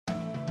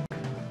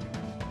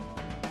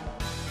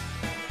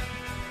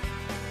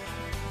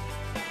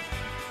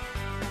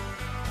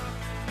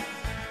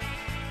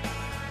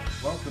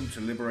Welcome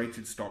to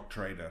Liberated Stock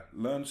Trader.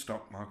 Learn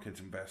stock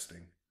market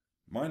investing.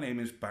 My name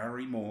is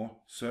Barry Moore,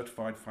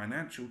 Certified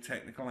Financial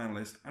Technical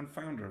Analyst and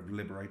founder of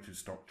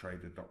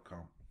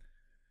LiberatedStockTrader.com.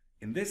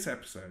 In this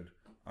episode,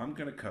 I'm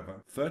going to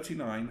cover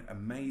 39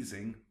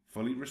 amazing,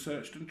 fully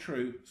researched and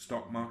true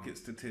stock market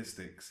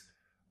statistics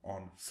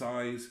on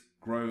size,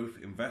 growth,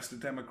 investor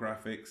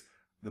demographics,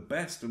 the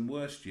best and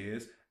worst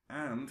years,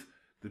 and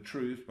the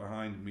truth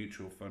behind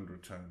mutual fund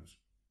returns.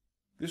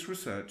 This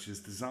research is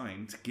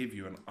designed to give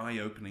you an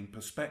eye-opening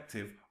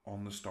perspective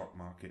on the stock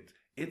market,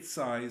 its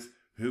size,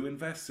 who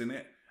invests in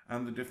it,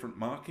 and the different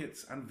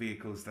markets and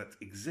vehicles that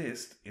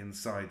exist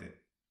inside it.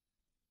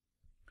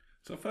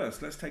 So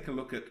first, let's take a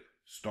look at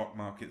stock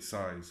market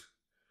size.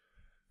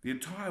 The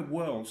entire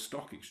world's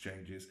stock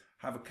exchanges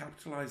have a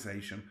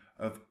capitalization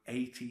of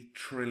 $80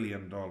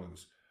 trillion,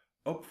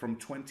 up from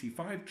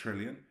 $25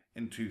 trillion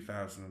in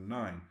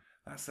 2009.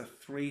 That's a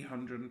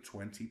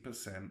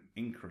 320%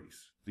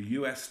 increase. The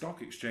US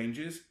stock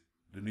exchanges,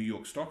 the New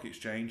York Stock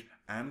Exchange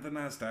and the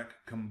Nasdaq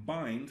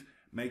combined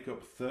make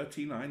up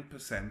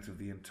 39% of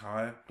the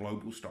entire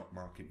global stock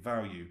market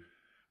value,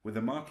 with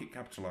a market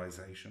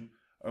capitalization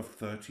of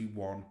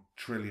 $31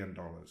 trillion.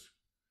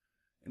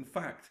 In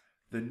fact,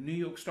 the New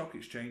York Stock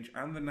Exchange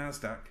and the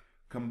Nasdaq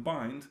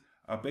combined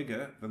are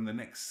bigger than the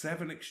next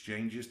 7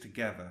 exchanges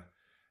together,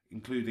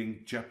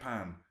 including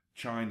Japan,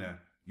 China,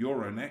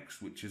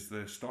 Euronext, which is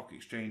the stock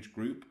exchange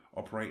group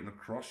operating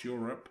across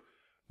Europe,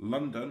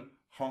 London,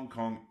 Hong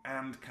Kong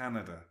and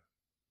Canada.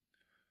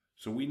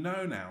 So we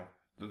know now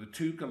that the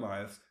two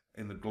Goliaths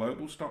in the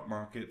global stock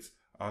markets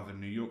are the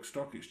New York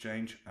Stock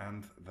Exchange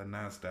and the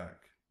Nasdaq.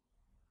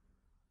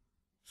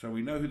 So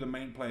we know who the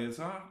main players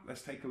are.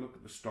 Let's take a look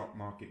at the stock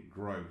market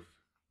growth.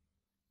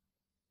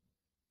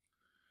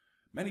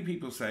 Many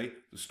people say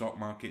the stock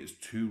market is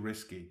too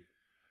risky,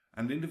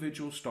 and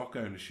individual stock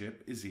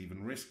ownership is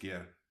even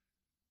riskier.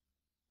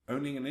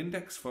 Owning an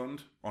index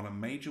fund on a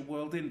major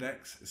world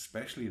index,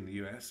 especially in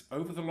the US,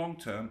 over the long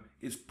term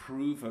is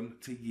proven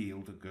to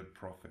yield a good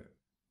profit.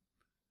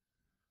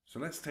 So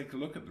let's take a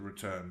look at the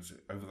returns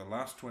over the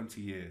last 20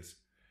 years.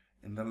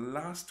 In the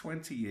last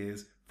 20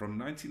 years, from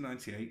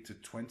 1998 to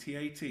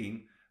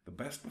 2018, the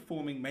best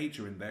performing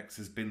major index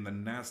has been the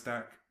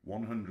NASDAQ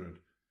 100,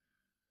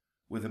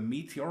 with a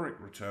meteoric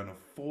return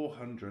of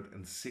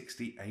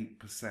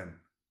 468%.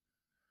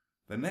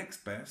 The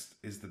next best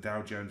is the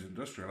Dow Jones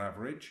Industrial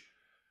Average,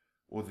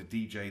 or the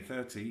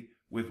DJ30,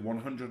 with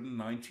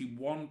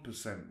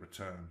 191%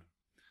 return.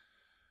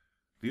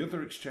 The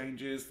other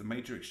exchanges, the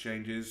major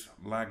exchanges,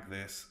 lag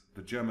this.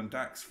 The German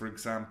DAX, for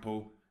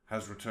example,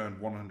 has returned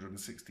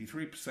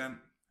 163%,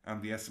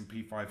 and the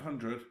S&P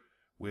 500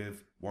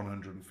 with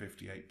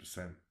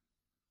 158%.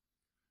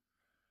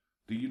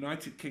 The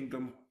United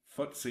Kingdom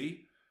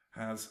FTSE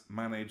has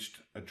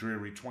managed a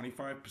dreary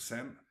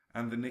 25%,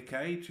 and the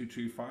Nikkei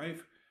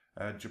 225,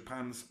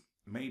 Japan's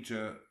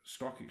major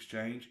stock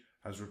exchange,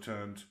 has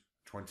returned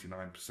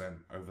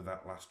 29% over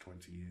that last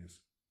 20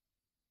 years.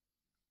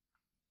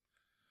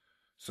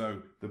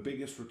 So the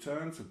biggest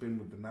returns have been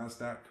with the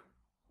NASDAQ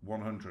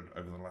 100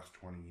 over the last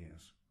 20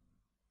 years.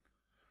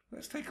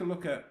 Let's take a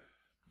look at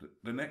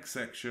the next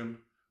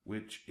section,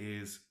 which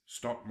is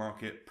stock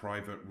market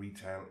private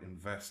retail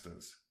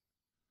investors.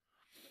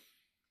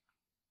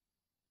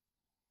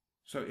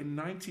 So in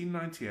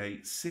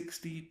 1998,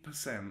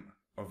 60%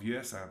 of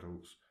US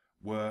adults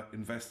were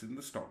invested in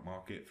the stock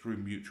market through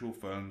mutual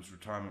funds,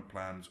 retirement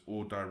plans,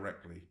 or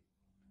directly.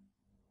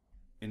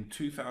 In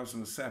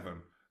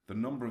 2007, the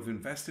number of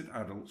invested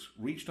adults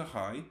reached a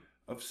high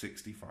of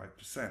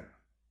 65%.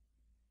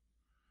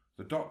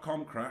 The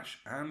dot-com crash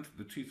and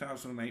the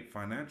 2008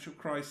 financial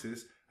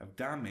crisis have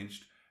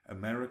damaged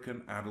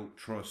American adult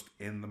trust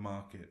in the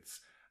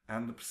markets,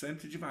 and the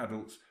percentage of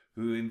adults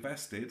who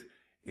invested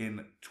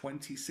in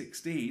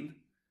 2016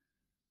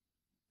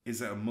 is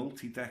at a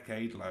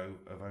multi-decade low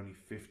of only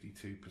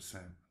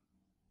 52%.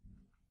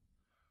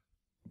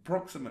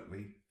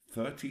 Approximately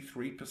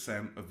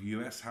 33% of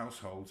US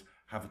households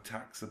have a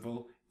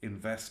taxable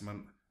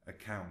investment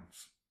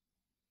accounts.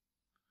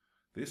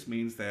 This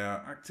means they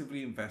are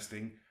actively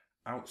investing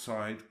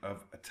outside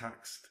of a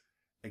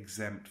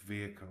tax-exempt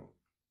vehicle.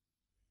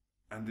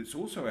 And it's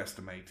also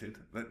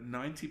estimated that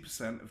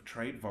 90% of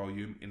trade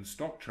volume in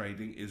stock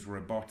trading is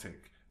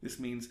robotic. This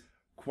means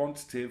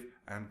quantitative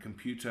and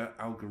computer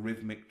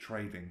algorithmic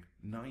trading.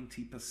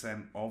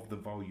 90% of the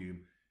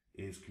volume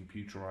is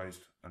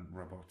computerized and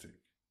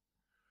robotic.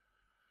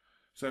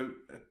 So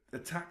a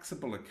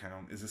taxable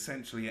account is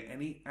essentially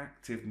any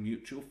active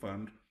mutual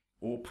fund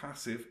or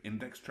passive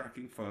index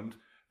tracking fund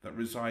that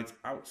resides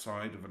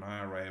outside of an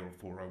IRA or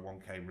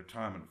 401k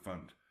retirement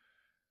fund.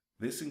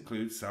 This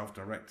includes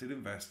self-directed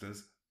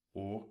investors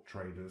or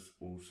traders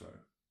also.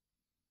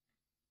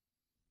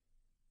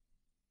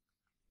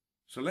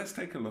 So let's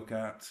take a look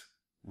at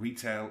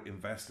retail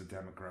investor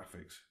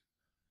demographics.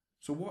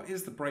 So what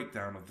is the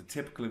breakdown of the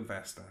typical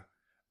investor,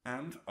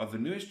 and are the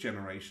newest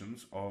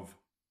generations of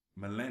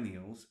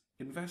millennials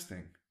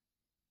investing?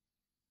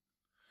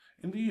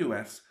 In the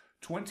US,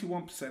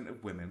 21%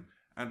 of women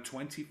and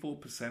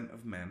 24%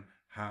 of men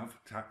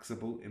have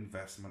taxable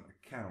investment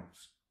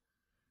accounts.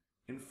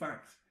 In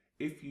fact,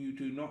 if you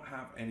do not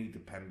have any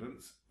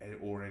dependents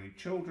or any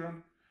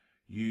children,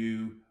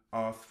 you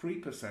are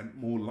 3%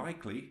 more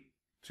likely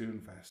to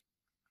invest.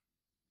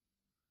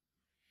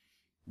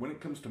 When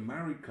it comes to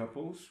married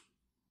couples,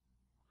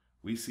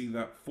 we see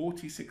that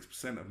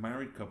 46% of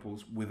married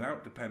couples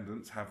without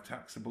dependents have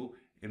taxable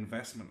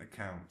investment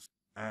accounts,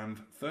 and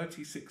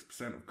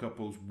 36% of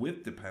couples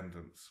with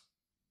dependents.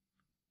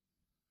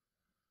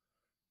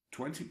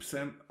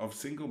 20% of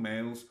single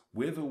males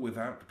with or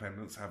without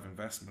dependents have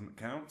investment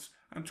accounts,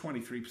 and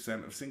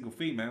 23% of single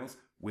females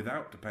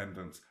without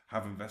dependents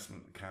have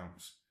investment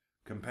accounts,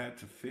 compared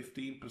to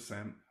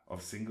 15%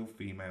 of single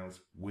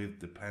females with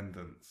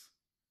dependents.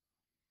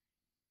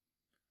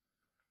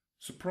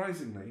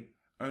 Surprisingly,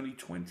 only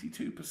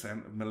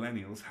 22% of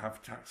millennials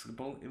have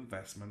taxable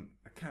investment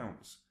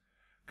accounts,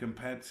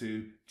 compared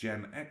to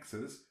Gen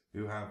Xers,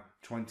 who have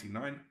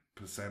 29%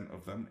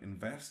 of them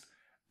invest,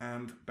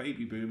 and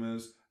baby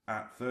boomers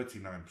at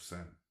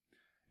 39%.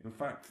 In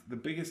fact, the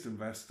biggest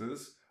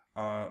investors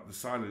are the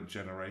silent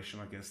generation.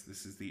 I guess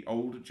this is the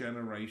older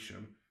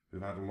generation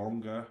who've had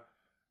longer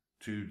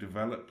to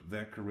develop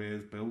their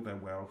careers, build their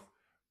wealth,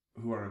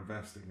 who are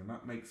investing, and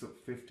that makes up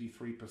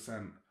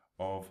 53%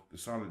 of the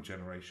silent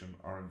generation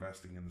are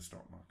investing in the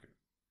stock market.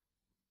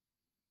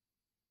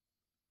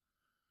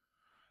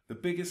 The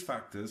biggest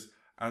factors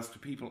as to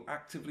people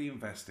actively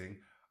investing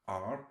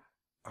are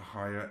a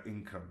higher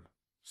income.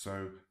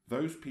 So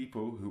those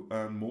people who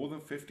earn more than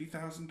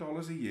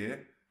 $50,000 a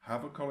year,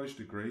 have a college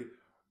degree,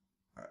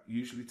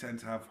 usually tend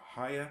to have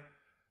higher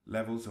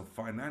levels of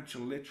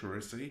financial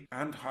literacy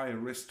and higher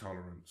risk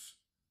tolerance.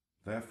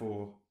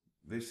 Therefore,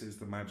 this is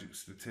the magic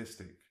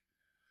statistic.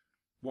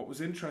 What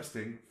was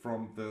interesting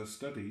from the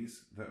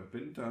studies that have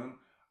been done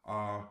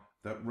are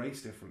that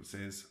race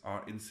differences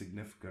are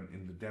insignificant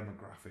in the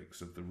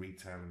demographics of the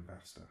retail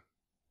investor.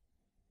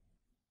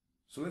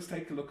 So let's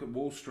take a look at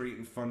Wall Street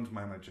and fund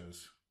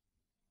managers.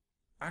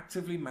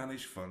 Actively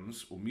managed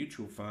funds or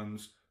mutual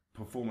funds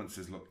performance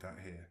is looked at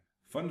here.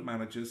 Fund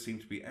managers seem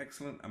to be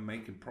excellent at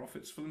making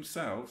profits for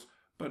themselves,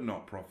 but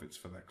not profits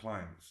for their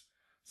clients.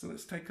 So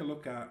let's take a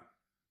look at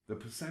the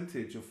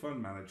percentage of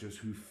fund managers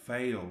who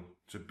fail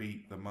to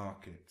beat the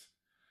market.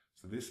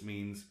 So this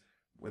means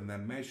when they're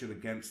measured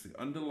against the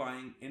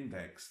underlying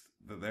index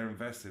that they're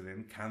invested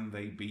in, can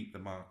they beat the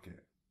market?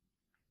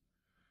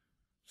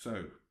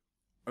 So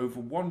over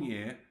 1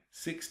 year,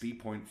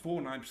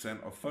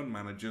 60.49% of fund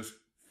managers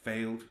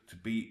failed to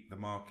beat the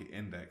market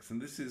index, and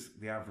this is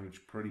the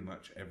average pretty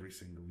much every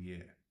single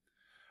year.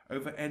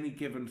 Over any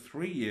given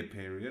 3-year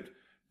period,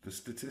 the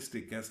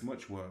statistic gets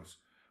much worse.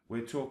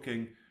 We're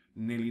talking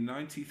nearly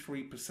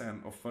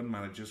 93% of fund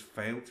managers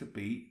fail to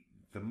beat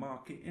the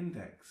market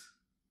index.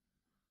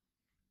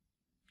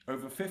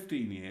 Over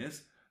 15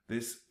 years,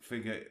 this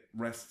figure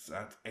rests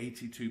at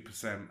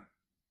 82%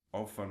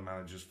 of fund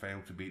managers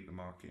fail to beat the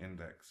market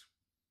index.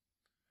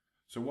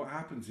 So what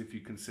happens if you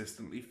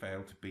consistently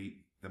fail to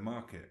beat the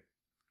market?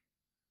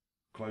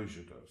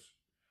 Closure does.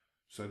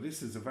 So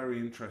this is a very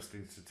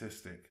interesting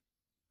statistic,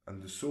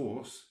 and the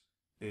source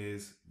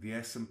is the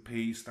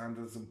S&P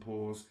Standards &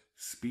 Poor's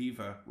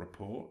SPIVA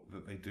report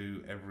that they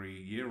do every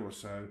year or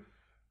so,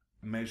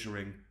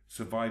 measuring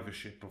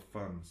survivorship of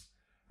funds.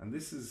 And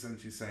this is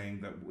essentially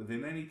saying that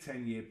within any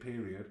 10-year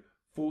period,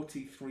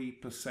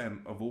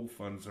 43% of all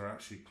funds are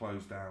actually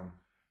closed down,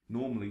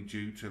 normally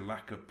due to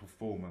lack of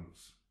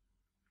performance.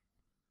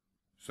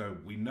 So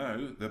we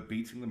know that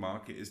beating the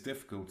market is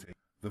difficult.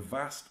 The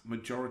vast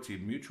majority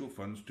of mutual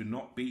funds do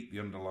not beat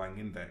the underlying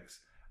index,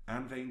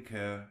 and they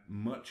incur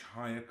much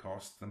higher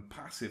costs than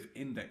passive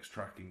index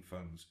tracking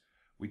funds.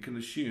 We can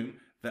assume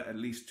that at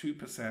least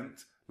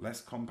 2%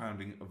 less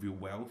compounding of your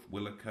wealth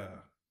will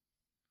occur.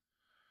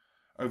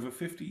 Over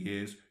 50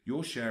 years,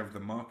 your share of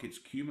the market's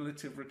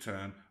cumulative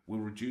return will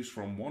reduce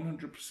from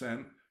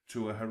 100%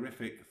 to a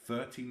horrific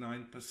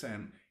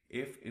 39%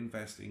 if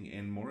investing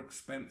in more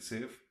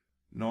expensive,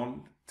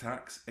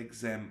 non-tax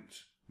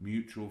exempt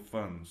mutual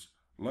funds.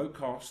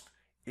 Low-cost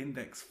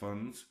index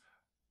funds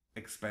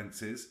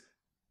expenses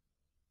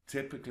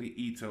typically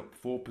eat up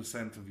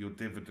 4% of your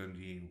dividend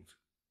yield.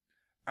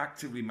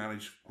 Actively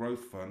managed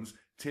growth funds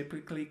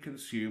typically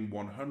consume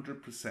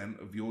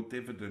 100% of your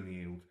dividend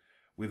yield,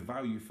 with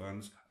value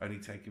funds only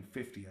taking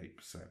 58%.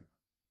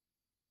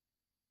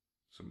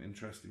 Some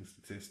interesting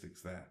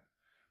statistics there.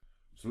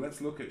 So let's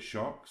look at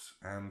shocks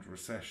and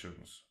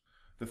recessions.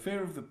 The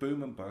fear of the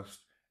boom and bust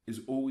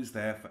is always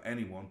there for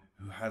anyone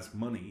who has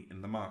money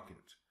in the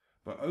market.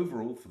 But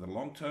overall, for the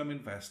long-term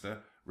investor,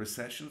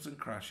 recessions and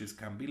crashes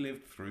can be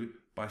lived through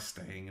by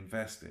staying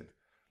invested.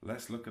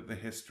 Let's look at the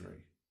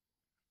history.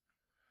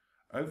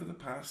 Over the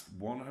past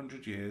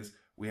 100 years,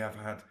 we have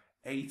had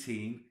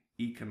 18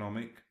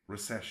 economic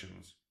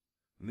recessions,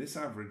 and this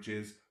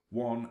averages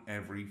 1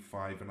 every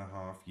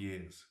 5.5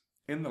 years.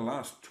 In the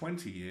last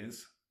 20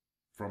 years,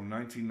 from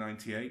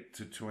 1998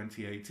 to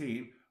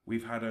 2018,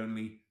 we've had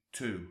only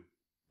 2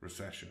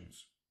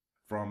 recessions.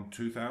 From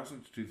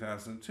 2000 to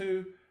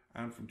 2002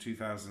 and from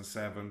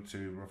 2007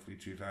 to roughly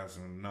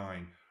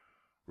 2009.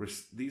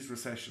 These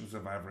recessions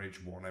have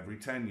averaged one every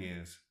 10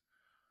 years.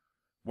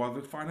 While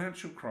the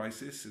financial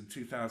crisis in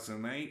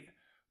 2008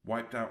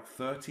 wiped out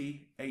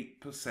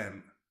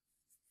 38%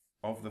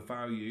 of the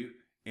value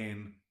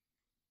in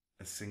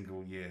a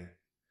single year.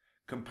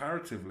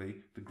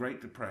 Comparatively, the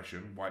Great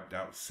Depression wiped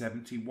out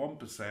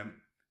 71%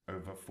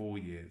 over 4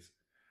 years,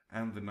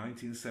 and the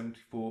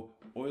 1974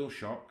 oil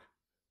shock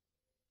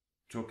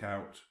took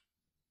out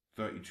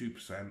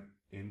 32%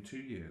 in 2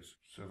 years.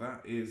 So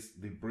that is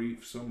the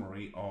brief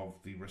summary of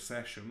the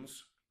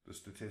recessions, the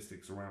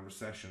statistics around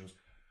recessions.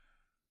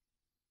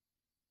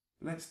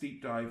 Let's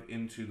deep dive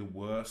into the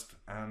worst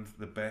and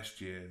the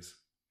best years.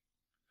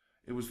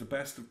 It was the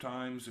best of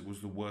times, it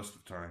was the worst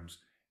of times.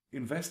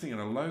 Investing in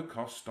a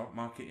low-cost stock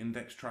market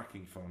index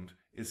tracking fund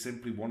is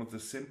simply one of the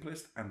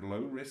simplest and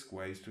low-risk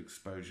ways to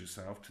expose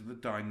yourself to the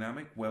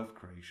dynamic wealth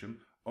creation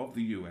of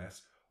the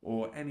US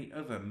or any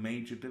other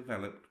major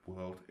developed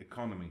world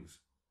economies.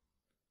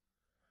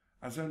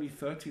 As only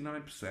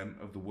 39%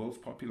 of the world's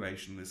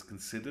population is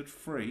considered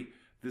free,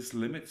 this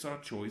limits our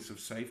choice of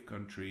safe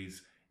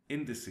countries,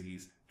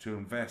 indices to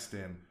invest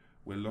in.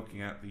 We're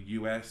looking at the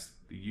US,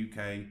 the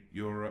UK,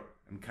 Europe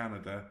and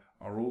Canada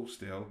are all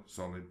still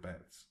solid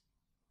bets.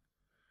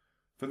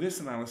 For this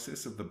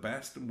analysis of the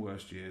best and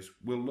worst years,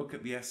 we'll look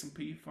at the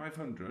S&P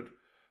 500,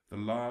 the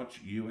large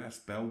US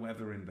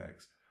bellwether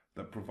index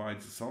that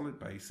provides a solid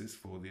basis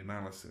for the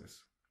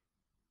analysis.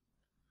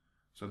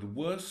 So the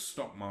worst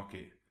stock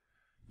market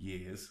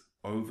years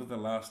over the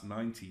last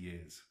 90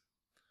 years.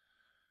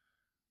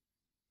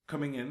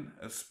 Coming in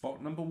at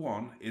spot number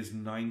 1 is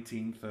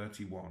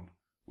 1931,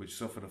 which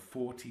suffered a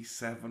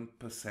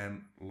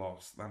 47%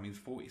 loss. That means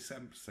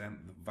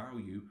 47% of the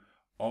value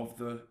of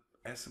the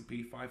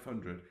S&P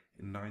 500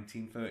 in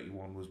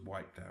 1931 was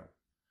wiped out.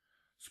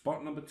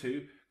 Spot number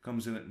 2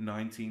 comes in at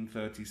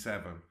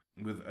 1937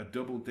 with a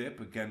double dip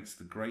against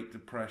the Great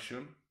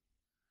Depression,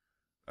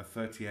 a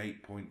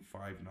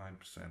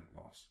 38.59%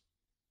 loss.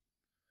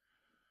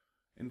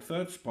 In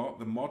third spot,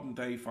 the modern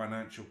day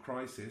financial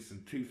crisis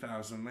in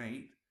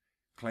 2008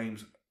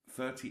 claims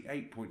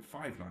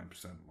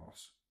 38.59%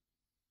 loss.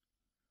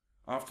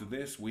 After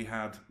this, we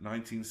had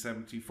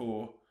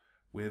 1974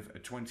 with a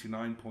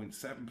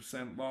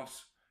 29.7%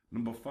 loss.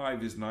 Number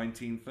 5 is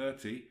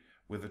 1930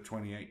 with a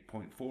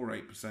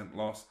 28.48%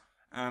 loss.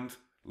 And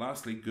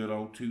lastly, good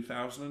old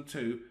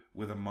 2002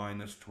 with a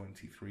minus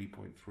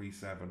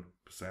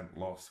 23.37%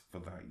 loss for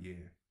that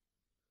year.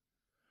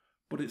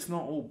 But it's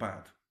not all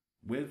bad.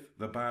 With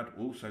the bad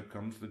also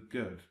comes the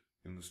good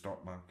in the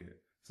stock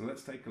market. So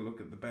let's take a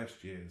look at the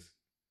best years.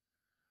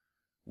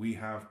 We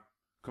have,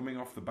 coming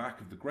off the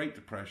back of the Great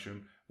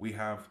Depression, we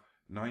have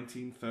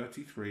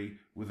 1933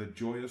 with a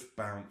joyous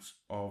bounce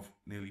of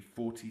nearly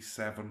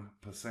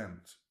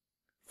 47%.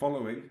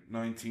 Following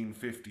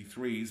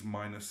 1953's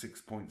minus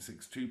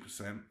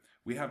 6.62%,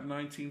 we have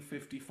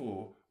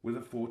 1954 with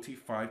a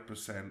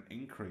 45%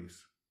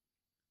 increase.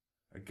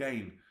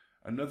 Again,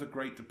 another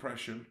Great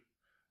Depression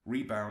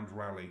rebound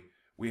rally.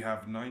 We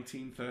have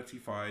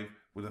 1935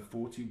 with a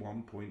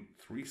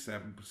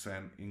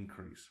 41.37%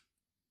 increase.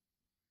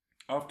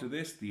 After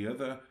this, the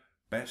other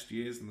best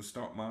years in the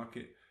stock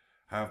market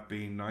have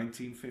been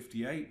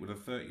 1958 with a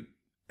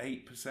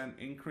 38%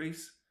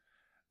 increase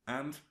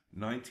and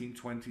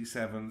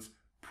 1927's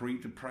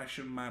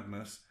pre-depression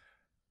madness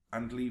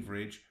and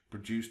leverage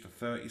produced a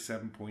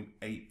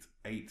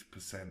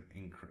 37.88%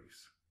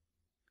 increase.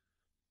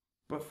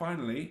 But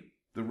finally,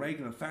 the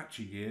Reagan and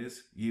Thatcher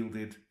years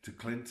yielded to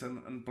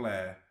Clinton and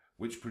Blair,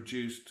 which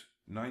produced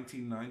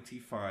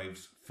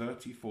 1995's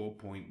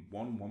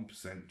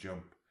 34.11%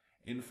 jump.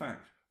 In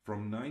fact,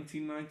 from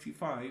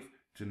 1995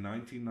 to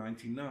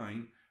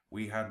 1999,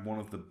 we had one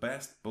of the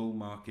best bull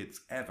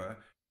markets ever,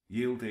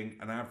 yielding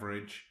an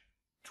average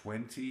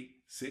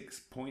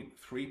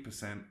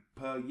 26.3%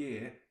 per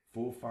year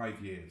for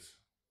 5 years.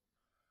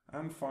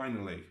 And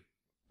finally,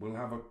 we'll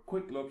have a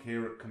quick look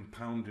here at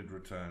compounded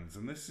returns,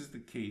 and this is the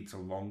key to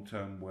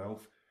long-term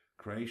wealth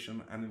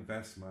creation and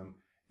investment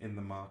in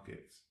the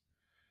markets.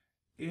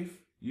 If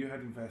you had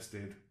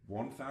invested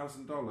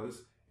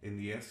 $1,000 in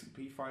the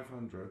S&P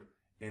 500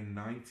 in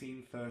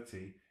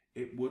 1930,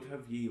 it would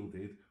have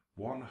yielded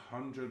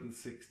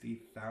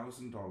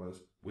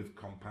 $160,000 with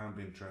compound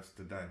interest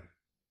today.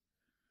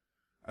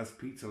 As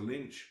Peter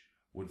Lynch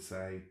would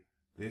say,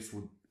 this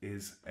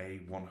is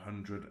a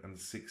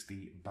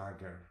 160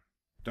 bagger.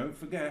 Don't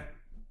forget,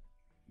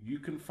 you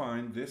can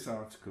find this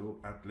article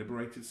at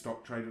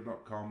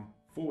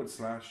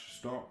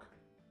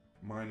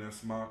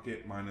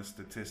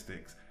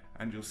liberatedstocktrader.com/stock-market-statistics,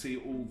 and you'll see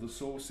all the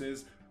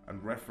sources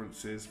and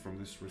references from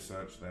this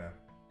research there.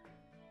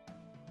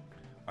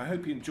 I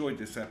hope you enjoyed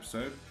this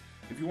episode.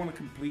 If you want a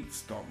complete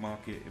stock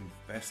market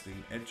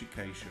investing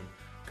education,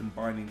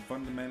 combining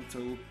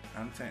fundamental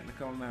and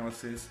technical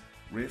analysis,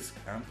 risk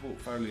and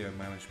portfolio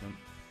management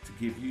to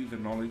give you the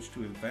knowledge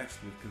to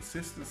invest with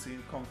consistency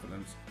and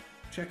confidence,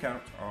 check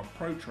out our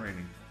pro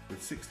training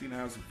with 16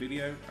 hours of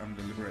video and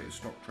the Liberated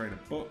Stock Trader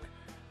book,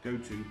 go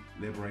to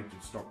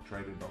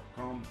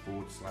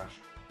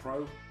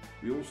liberatedstocktrader.com/pro.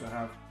 We also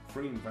have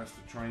free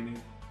investor training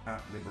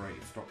at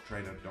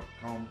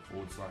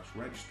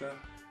liberatedstocktrader.com/register,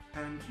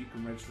 and you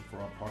can register for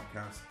our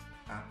podcast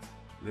at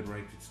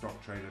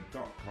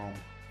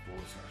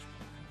liberatedstocktrader.com/podcast.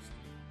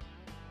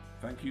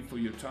 Thank you for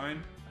your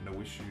time, and I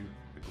wish you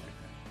a great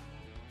day.